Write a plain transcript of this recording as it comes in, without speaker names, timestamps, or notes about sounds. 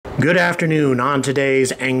Good afternoon on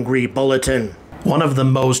today's Angry Bulletin. One of the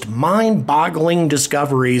most mind-boggling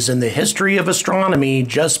discoveries in the history of astronomy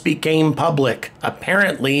just became public.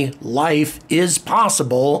 Apparently, life is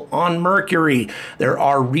possible on Mercury. There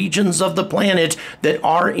are regions of the planet that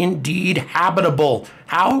are indeed habitable.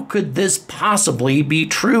 How could this possibly be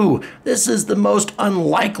true? This is the most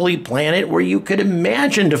unlikely planet where you could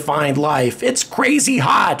imagine to find life. It's crazy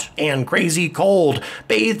hot and crazy cold,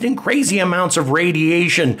 bathed in crazy amounts of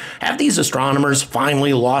radiation. Have these astronomers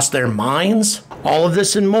finally lost their minds? All of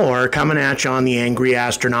this and more coming at you on the Angry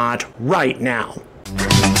Astronaut right now.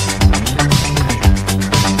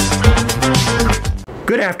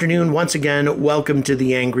 Good afternoon once again. Welcome to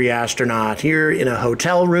the Angry Astronaut here in a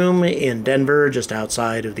hotel room in Denver, just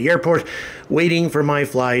outside of the airport, waiting for my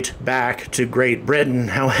flight back to Great Britain.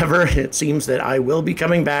 However, it seems that I will be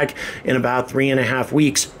coming back in about 3.5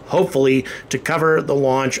 weeks, hopefully to cover the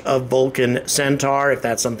launch of Vulcan Centaur. If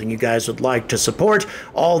that's something you guys would like to support,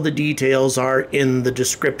 all the details are in the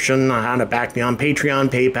description on how to back me on Patreon,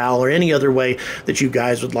 PayPal, or any other way that you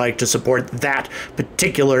guys would like to support that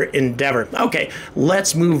particular endeavor. Okay, let's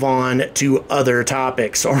move on to other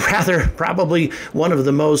topics, or rather, probably one of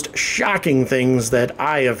the most shocking things that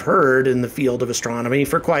I have heard in the field of astronomy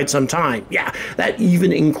for quite some time. Yeah, that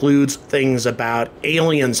even includes things about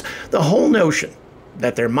aliens. The whole notion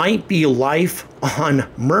that there might be life on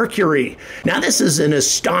Mercury. Now, this is an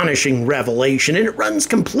astonishing revelation, and it runs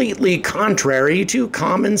completely contrary to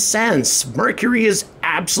common sense. Mercury is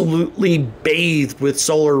absolutely bathed with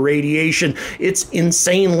solar radiation. It's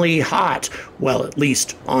insanely hot. Well, at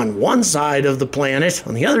least on one side of the planet.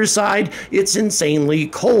 On the other side, it's insanely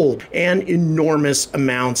cold and enormous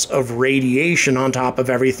amounts of radiation on top of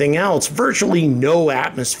everything else. Virtually no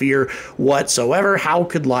atmosphere whatsoever. How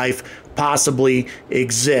could life possibly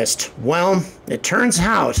exist? Well, it turns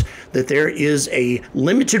out that there is a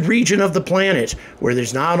limited region of the planet where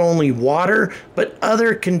there's not only water, but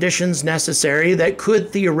other conditions necessary that could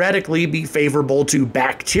theoretically be favorable to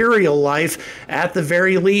bacterial life at the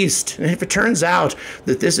very least. And if it turns out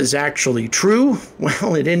that this is actually true,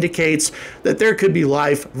 well, it indicates that there could be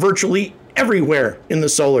life virtually everywhere in the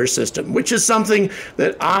solar system, which is something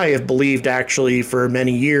that I have believed actually for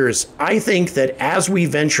many years. I think that as we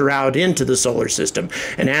venture out into the solar system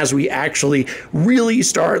and as we actually really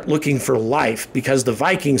start looking for life, because the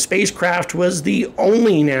Viking spacecraft was the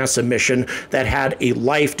only NASA mission that had a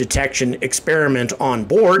life detection experiment on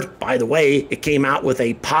board. By the way, it came out with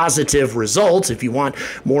a positive result. If you want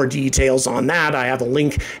more details on that, I have a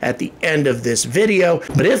link at the end of this video.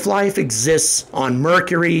 But if life exists on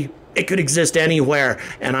Mercury, it could exist anywhere,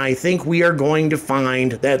 and I think we are going to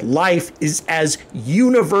find that life is as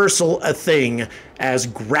universal a thing as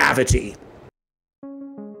gravity.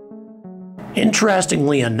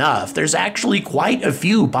 Interestingly enough, there's actually quite a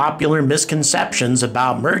few popular misconceptions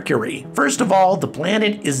about Mercury. First of all, the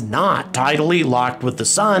planet is not tidally locked with the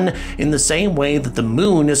sun in the same way that the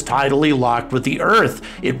moon is tidally locked with the Earth.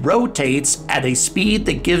 It rotates at a speed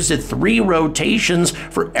that gives it 3 rotations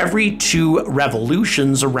for every 2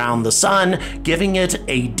 revolutions around the sun, giving it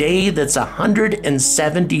a day that's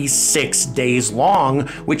 176 days long,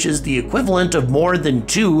 which is the equivalent of more than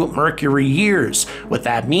 2 Mercury years. What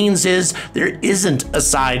that means is there isn't a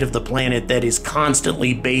side of the planet that is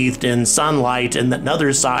constantly bathed in sunlight and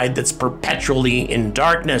another side that's perpetually in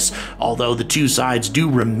darkness. Although the 2 sides do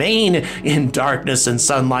remain in darkness and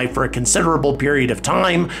sunlight for a considerable period of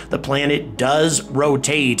time, the planet does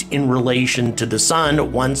rotate in relation to the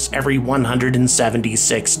sun once every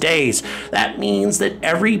 176 days. That means that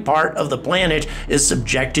every part of the planet is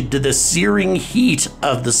subjected to the searing heat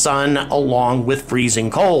of the sun along with freezing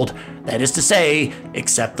cold. That is to say,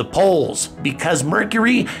 except the poles, because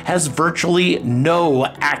Mercury has virtually no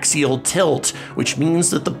axial tilt, which means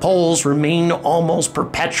that the poles remain almost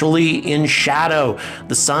perpetually in shadow.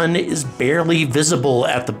 The sun is barely visible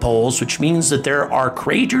at the poles, which means that there are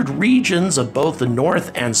cratered regions of both the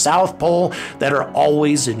North and South Pole that are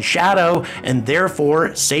always in shadow, and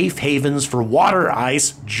therefore safe havens for water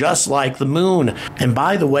ice, just like the moon. And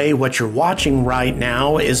by the way, what you're watching right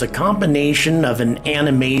now is a combination of an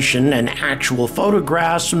animation and actual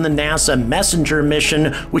photographs from the NASA Messenger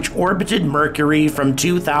mission, which orbited Mercury from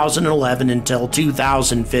 2011 until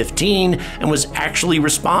 2015 and was actually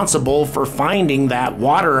responsible for finding that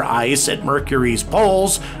water ice at Mercury's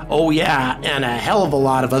poles. Oh yeah, and a hell of a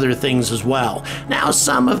lot of other things as well. Now,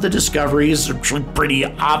 some of the discoveries are pretty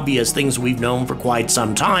obvious things we've known for quite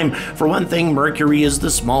some time. For one thing, Mercury is the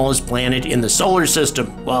smallest planet in the solar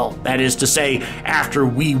system. Well, that is to say, after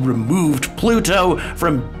we removed Pluto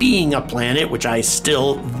from being being a planet, which I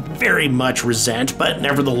still very much resent, but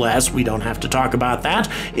nevertheless, we don't have to talk about that.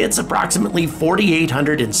 It's approximately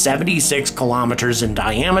 4,876 kilometers in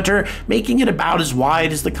diameter, making it about as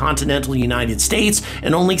wide as the continental United States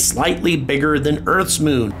and only slightly bigger than Earth's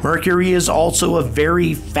moon. Mercury is also a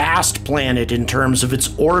very fast planet in terms of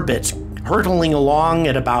its orbit, hurtling along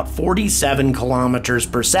at about 47 kilometers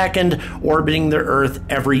per second, orbiting the Earth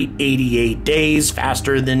every 88 days,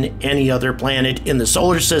 faster than any other planet in the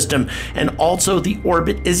solar system. And also the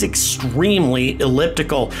orbit is extremely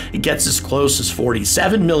elliptical. It gets as close as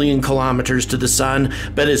 47 million kilometers to the sun,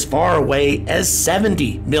 but as far away as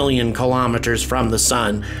 70 million kilometers from the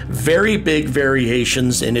sun. Very big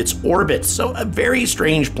variations in its orbit, so a very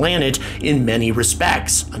strange planet in many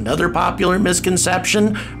respects. Another popular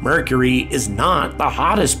misconception: Mercury is not the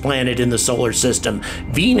hottest planet in the solar system.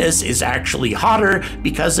 Venus is actually hotter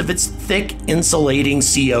because of its thick insulating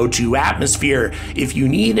CO2 atmosphere. If you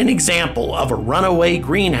need an example of a runaway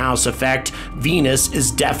greenhouse effect, Venus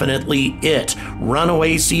is definitely it.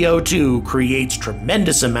 Runaway CO2 creates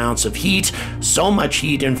tremendous amounts of heat, so much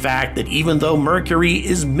heat in fact that even though Mercury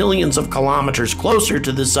is millions of kilometers closer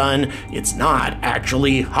to the sun, it's not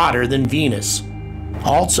actually hotter than Venus.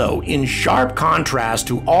 Also, in sharp contrast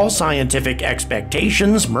to all scientific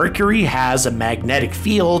expectations, Mercury has a magnetic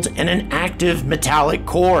field and an active metallic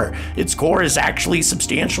core. Its core is actually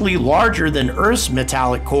substantially larger than Earth's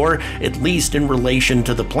metallic core, at least in relation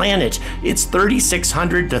to the planet. It's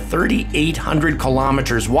 3,600 to 3,800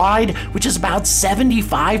 kilometers wide, which is about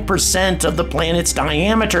 75% of the planet's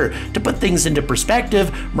diameter. To put things into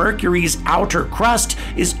perspective, Mercury's outer crust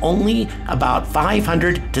is only about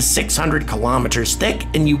 500 to 600 kilometers thick,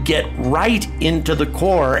 and you get right into the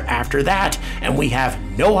core after that, and we have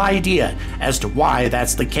no idea as to why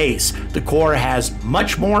that's the case. The core has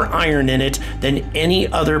much more iron in it than any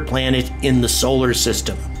other planet in the solar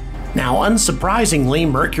system. Now, unsurprisingly,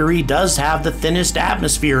 Mercury does have the thinnest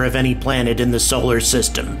atmosphere of any planet in the solar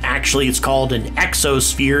system. Actually, it's called an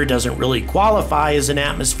exosphere, doesn't really qualify as an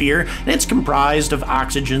atmosphere, and it's comprised of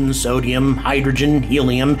oxygen, sodium, hydrogen,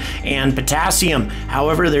 helium, and potassium.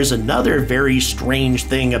 However, there's another very strange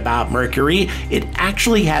thing about Mercury. It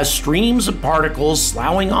actually has streams of particles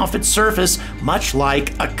sloughing off its surface, much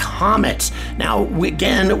like a comet. Now,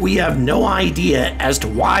 again, we have no idea as to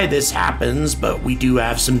why this happens, but we do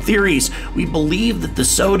have some theories. We believe that the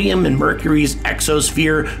sodium in Mercury's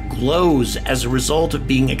exosphere glows as a result of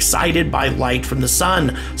being excited by light from the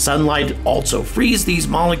sun. Sunlight also frees these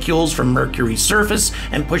molecules from Mercury's surface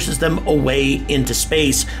and pushes them away into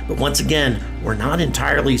space. But once again, we're not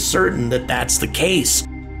entirely certain that that's the case.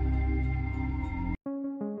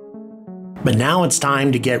 But now it's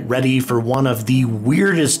time to get ready for one of the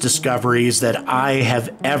weirdest discoveries that I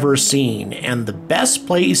have ever seen, and the best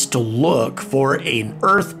place to look for an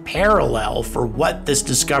Earth parallel for what this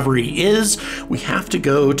discovery is, we have to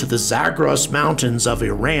go to the Zagros Mountains of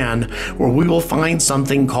Iran, where we will find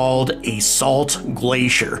something called a salt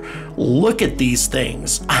glacier. Look at these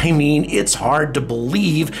things. I mean, it's hard to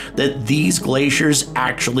believe that these glaciers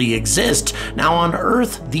actually exist. Now on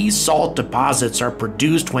Earth, these salt deposits are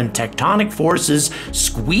produced when tectonic forces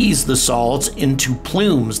squeeze the salts into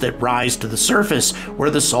plumes that rise to the surface, where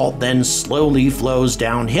the salt then slowly flows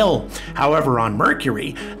downhill. However, on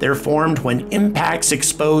Mercury, they're formed when impacts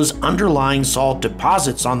expose underlying salt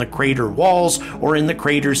deposits on the crater walls or in the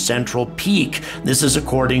crater's central peak. This is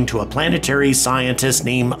according to a planetary scientist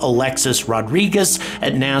named Alexis Rodriguez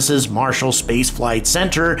at NASA's Marshall Space Flight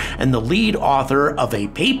Center and the lead author of a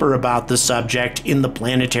paper about the subject in the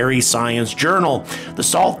Planetary Science Journal. The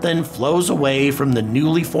salt then flows away from the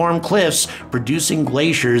newly formed cliffs, producing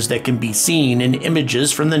glaciers that can be seen in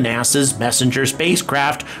images from the NASA's Messenger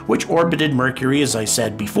spacecraft, which orbited Mercury, as I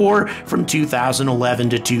said before, from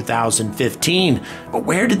 2011 to 2015. But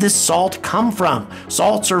where did this salt come from?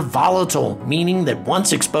 Salts are volatile, meaning that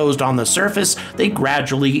once exposed on the surface, they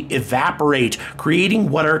gradually evaporate,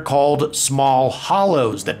 creating what are called small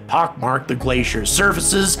hollows that pockmark the glacier's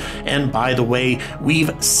surfaces. And by the way,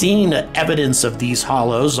 we've seen evidence of these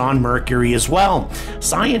hollows on Mercury as well.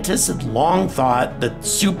 Scientists had long thought that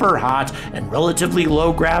super hot and relatively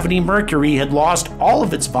low gravity Mercury had lost all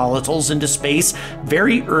of its volatiles into space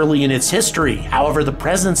very early in its history. However, the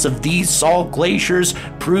presence of these salt glaciers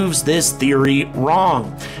proves this theory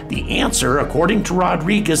wrong. The answer, according to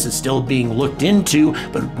Rodriguez, is still being looked into,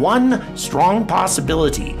 but one strong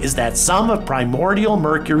possibility is that some of primordial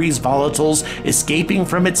Mercury's volatiles escaping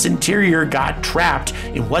from its interior got trapped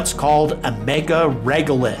in what's called a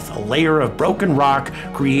mega-regolith, a layer of broken rock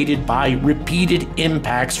created by repeated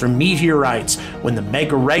impacts from meteorites. When the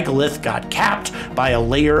mega-regolith got capped by a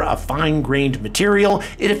layer of fine-grained material,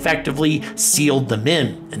 it effectively sealed them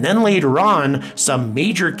in. And then later on, some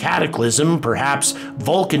major cataclysm, perhaps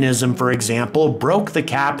volcanism for example, broke the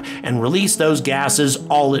cap and released those gases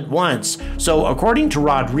all at once. So according to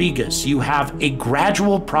Rodriguez, you have a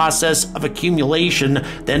gradual process of accumulation,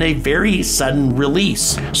 then a very sudden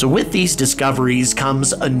release. So with these discoveries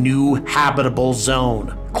comes a new habitable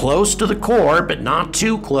zone. Close to the core, but not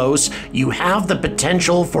too close, you have the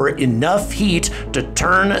potential for enough heat to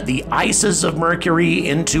turn the ices of Mercury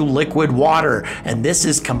into liquid water. And this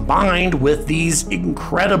is combined with these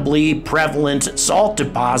incredibly prevalent salt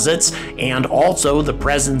deposits and also the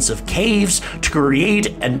presence of caves to create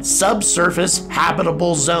a subsurface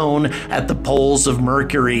habitable zone at the poles of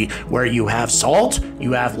Mercury, where you have salt,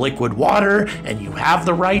 you have liquid water, and you have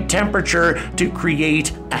the right temperature to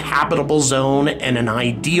create a habitable zone and an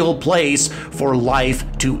ideal place for life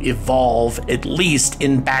to evolve, at least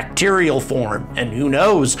in bacterial form. And who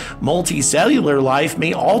knows, multicellular life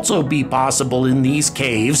may also be possible in these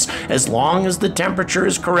caves, as long as the temperature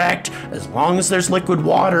is correct, as long as there's liquid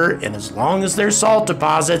water, and as long as there's salt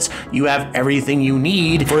deposits, you have everything you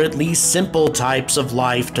need for at least simple types of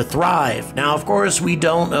life to thrive. Now, of course, we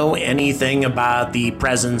don't know anything about the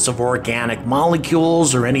presence of organic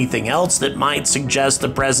molecules or anything else that might suggest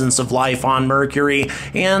the presence of life on Mercury,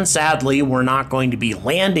 and sadly, we're not going to be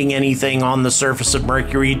landing anything on the surface of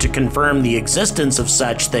Mercury to confirm the existence of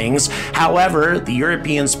such things. However, the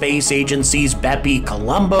European Space Agency's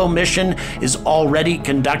Bepi-Colombo mission is already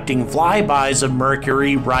conducting flybys of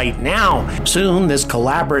Mercury right now. Soon, this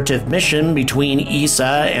collaborative mission between ESA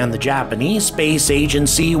and the Japanese Space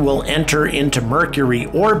Agency will enter into Mercury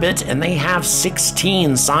orbit, and they have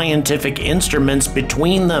 16 scientific instruments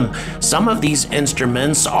between them. Some of these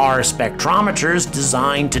instruments are spectrometers designed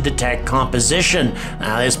to detect composition.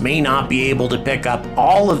 Now, this may not be able to pick up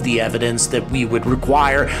all of the evidence that we would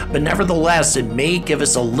require, but nevertheless, it may give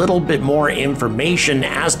us a little bit more information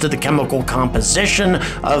as to the chemical composition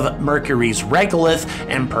of Mercury's regolith,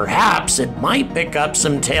 and perhaps it might pick up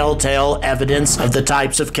some telltale evidence of the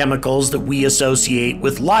types of chemicals that we associate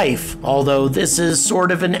with life. Although this is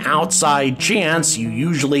sort of an outside chance, you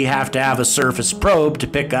usually have to have a surface probe to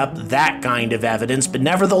pick up that kind of evidence, but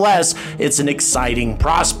nevertheless, it's an exciting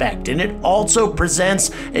prospect, and it also presents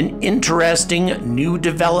an interesting new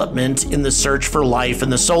development in the search for life in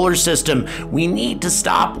the solar system. We need to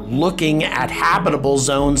stop looking at habitable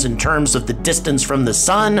zones in terms of the distance from the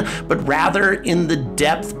sun, but rather in the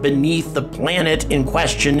depth beneath the planet in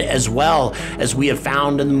question as well, as we have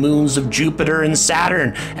found in the moons of Jupiter and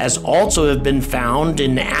Saturn, as also have been found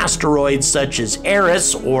in asteroids such as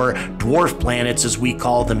Eris, or dwarf planets as we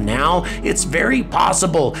call them now. It's very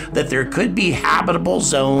possible that there could be habitable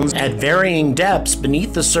zones at varying depths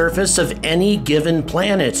beneath the surface of any given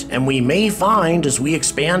planet, and we may find, as we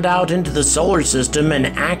expand out into the solar system and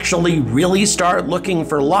actually really start looking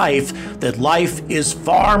for life, that life is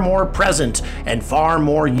far more present and far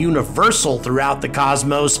more universal throughout the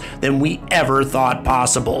cosmos than we ever thought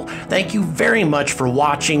possible. Thank you very much for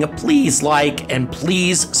watching. Please like and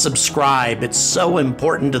please subscribe. It's so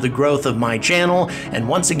important to the growth of my channel, and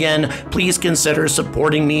once again, please consider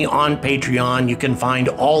supporting me on Patreon. You can find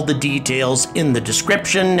all the details in the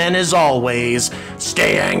description, and as always,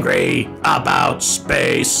 stay angry about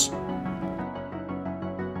space.